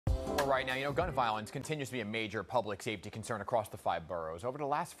right now, gun violence continues to be a major public safety concern across the 5 boroughs. Over the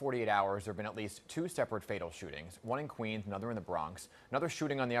last 48 hours, there have been at least 2 separate fatal shootings, one in Queens, another in the Bronx. Another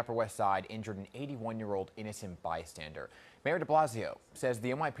shooting on the Upper West Side injured an 81-year-old innocent bystander. Mayor de Blasio says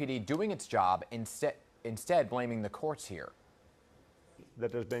the NYPD doing its job, instead blaming the courts here.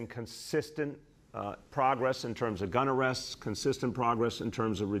 That there's been consistent progress in terms of gun arrests, consistent progress in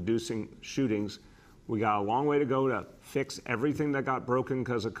terms of reducing shootings. We got a long way to go to fix everything that got broken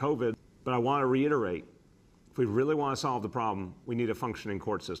because of COVID. But I want to reiterate, if we really want to solve the problem, we need a functioning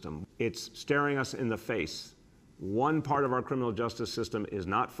court system. It's staring us in the face. One part of our criminal justice system is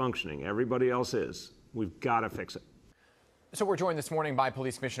not functioning. Everybody else is. We've got to fix it. So we're joined this morning by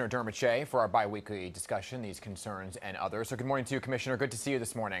Police Commissioner Dermot Shea for our bi-weekly discussion, these concerns and others. So good morning to you, Commissioner. Good to see you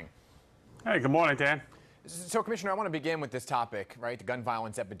this morning. Hey, good morning, Dan. So, Commissioner, I want to begin with this topic, right? The gun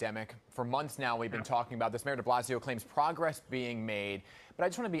violence epidemic. For months now, we've been talking about this. Mayor de Blasio claims progress being made. But I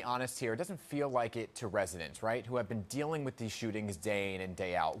just want to be honest here. It doesn't feel like it to residents, right, who have been dealing with these shootings day in and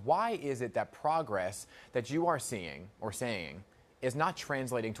day out. Why is it that progress that you are seeing or saying is not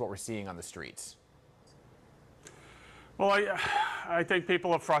translating to what we're seeing on the streets? Well, I think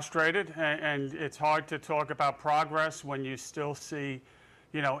people are frustrated, and it's hard to talk about progress when you still see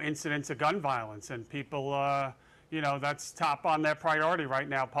incidents of gun violence, and people, that's top on their priority right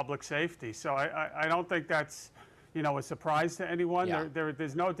now, public safety. So I don't think that's, a surprise to anyone. Yeah.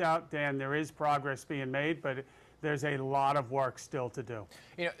 There's no doubt, Dan, there is progress being made, but there's a lot of work still to do.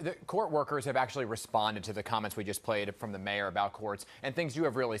 The court workers have actually responded to the comments we just played from the mayor about courts and things you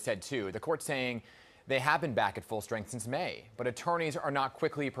have really said, too. The court saying they have been back at full strength since May, but attorneys are not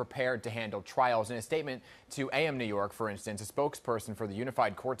quickly prepared to handle trials. In a statement to AM New York, for instance, a spokesperson for the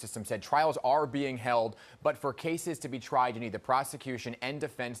unified court system said trials are being held, but for cases to be tried, you need the prosecution and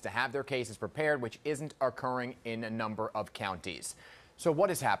defense to have their cases prepared, which isn't occurring in a number of counties. So what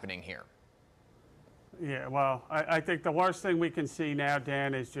is happening here? Yeah, well, I think the worst thing we can see now,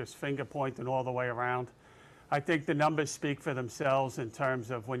 Dan, is just finger pointing all the way around. I think the numbers speak for themselves in terms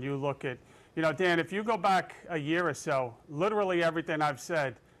of when you look at Dan, if you go back a year or so, literally everything I've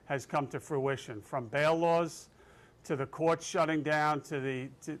said has come to fruition, from bail laws to the courts shutting down to the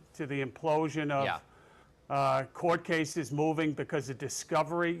implosion of court cases moving because of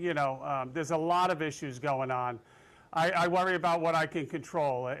discovery. There's a lot of issues going on. I worry about what I can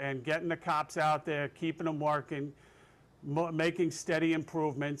control and getting the cops out there, keeping them working, making steady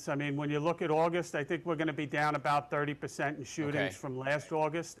improvements. I mean, when you look at August, I think we're going to be down about 30% in shootings from last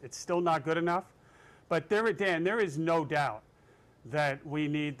August. It's still not good enough. But Dan, there is no doubt that we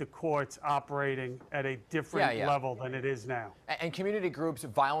need the courts operating at a different level than it is now. And community groups,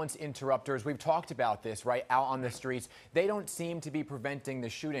 violence interrupters, we've talked about this, right, out on the streets. They don't seem to be preventing the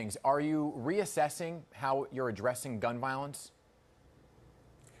shootings. Are you reassessing how you're addressing gun violence?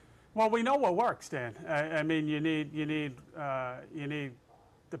 Well, we know what works, Dan. I mean, you need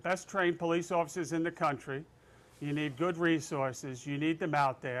the best trained police officers in the country. You need good resources. You need them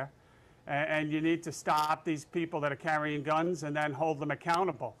out there, and you need to stop these people that are carrying guns and then hold them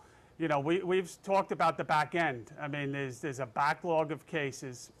accountable. We've talked about the back end. I mean, there's a backlog of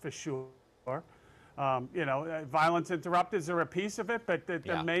cases for sure. Violence interrupters are a piece of it, but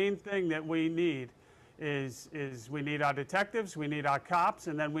the main thing that we need is we need our detectives, we need our cops,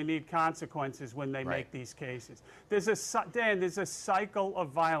 and then we need consequences when they make these cases. There's a cycle of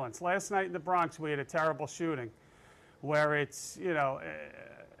violence. Last night in the Bronx, we had a terrible shooting where it's,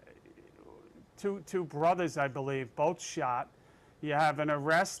 two brothers, I believe, both shot. You have an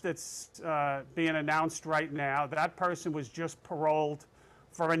arrest that's being announced right now. That person was just paroled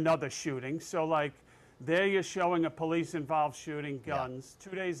for another shooting. So, there you're showing a police-involved shooting, guns. 2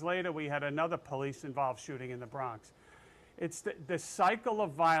 days later, we had another police-involved shooting in the Bronx. It's the cycle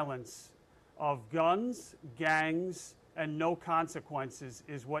of violence of guns, gangs, and no consequences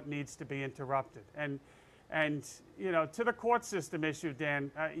is what needs to be interrupted. And to the court system issue,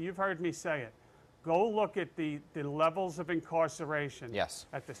 Dan, you've heard me say it. Go look at the levels of incarceration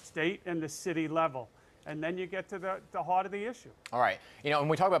at the state and the city level. And then you get to the heart of the issue. All right. When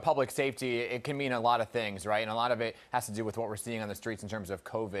we talk about public safety, it can mean a lot of things, right? And a lot of it has to do with what we're seeing on the streets in terms of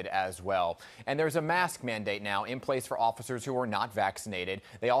COVID as well. And there's a mask mandate now in place for officers who are not vaccinated.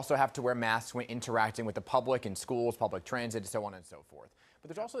 They also have to wear masks when interacting with the public in schools, public transit, so on and so forth. But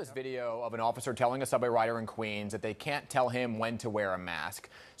there's also this video of an officer telling a subway rider in Queens that they can't tell him when to wear a mask.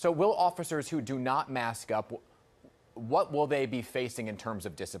 So will officers who do not mask up, what will they be facing in terms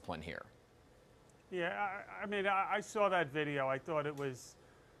of discipline here? Yeah, I mean, I saw that video. I thought it was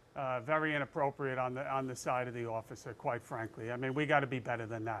very inappropriate on the side of the officer, quite frankly. I mean, we got to be better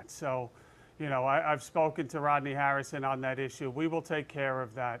than that. So, You know, I've spoken to Rodney Harrison on that issue. We will take care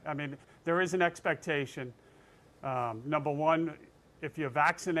of that. I mean, there is an expectation. Number one, if you're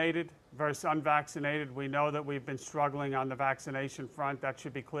vaccinated versus unvaccinated, we know that we've been struggling on the vaccination front. That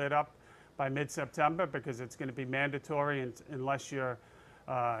should be cleared up by mid-September because it's going to be mandatory unless you're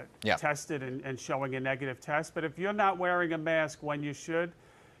tested and showing a negative test. But if you're not wearing a mask when you should,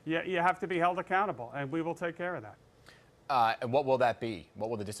 you have to be held accountable, and we will take care of that. And what will that be?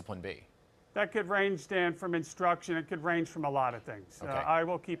 What will the discipline be? That could range, Dan, from instruction. It could range from a lot of things. Okay. I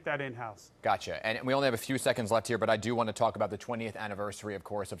will keep that in-house. Gotcha. And we only have a few seconds left here, but I do want to talk about the 20th anniversary, of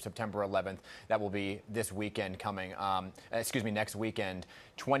course, of September 11th. That will be this weekend coming, next weekend.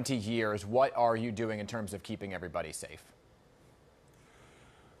 20 years. What are you doing in terms of keeping everybody safe?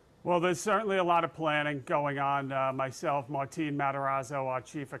 Well, there's certainly a lot of planning going on. Myself, Martine Matarazzo, our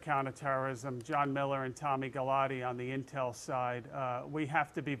chief of counterterrorism, John Miller and Tommy Galati on the intel side. We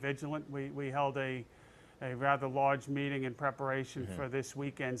have to be vigilant. We held a rather large meeting in preparation for this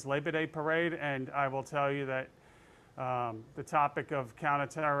weekend's Labor Day parade, and I will tell you that the topic of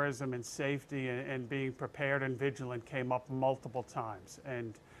counterterrorism and safety and being prepared and vigilant came up multiple times.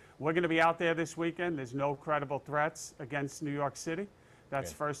 And we're going to be out there this weekend. There's no credible threats against New York City.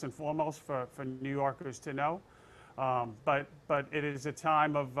 That's first and foremost for New Yorkers to know. But it is a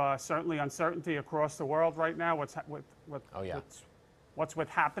time of certainly uncertainty across the world right now. What's happening,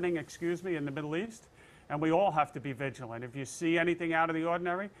 in the Middle East, and we all have to be vigilant. If you see anything out of the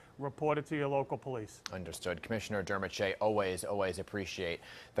ordinary, report it to your local police. Understood. Commissioner Dermot Shea, always appreciate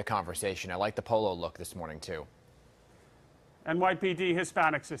the conversation. I like the polo look this morning too. NYPD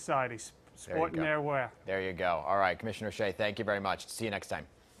Hispanic Society. Sporting their wear. There you go. All right, Commissioner Shea, thank you very much. See you next time.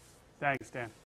 Thanks, Dan.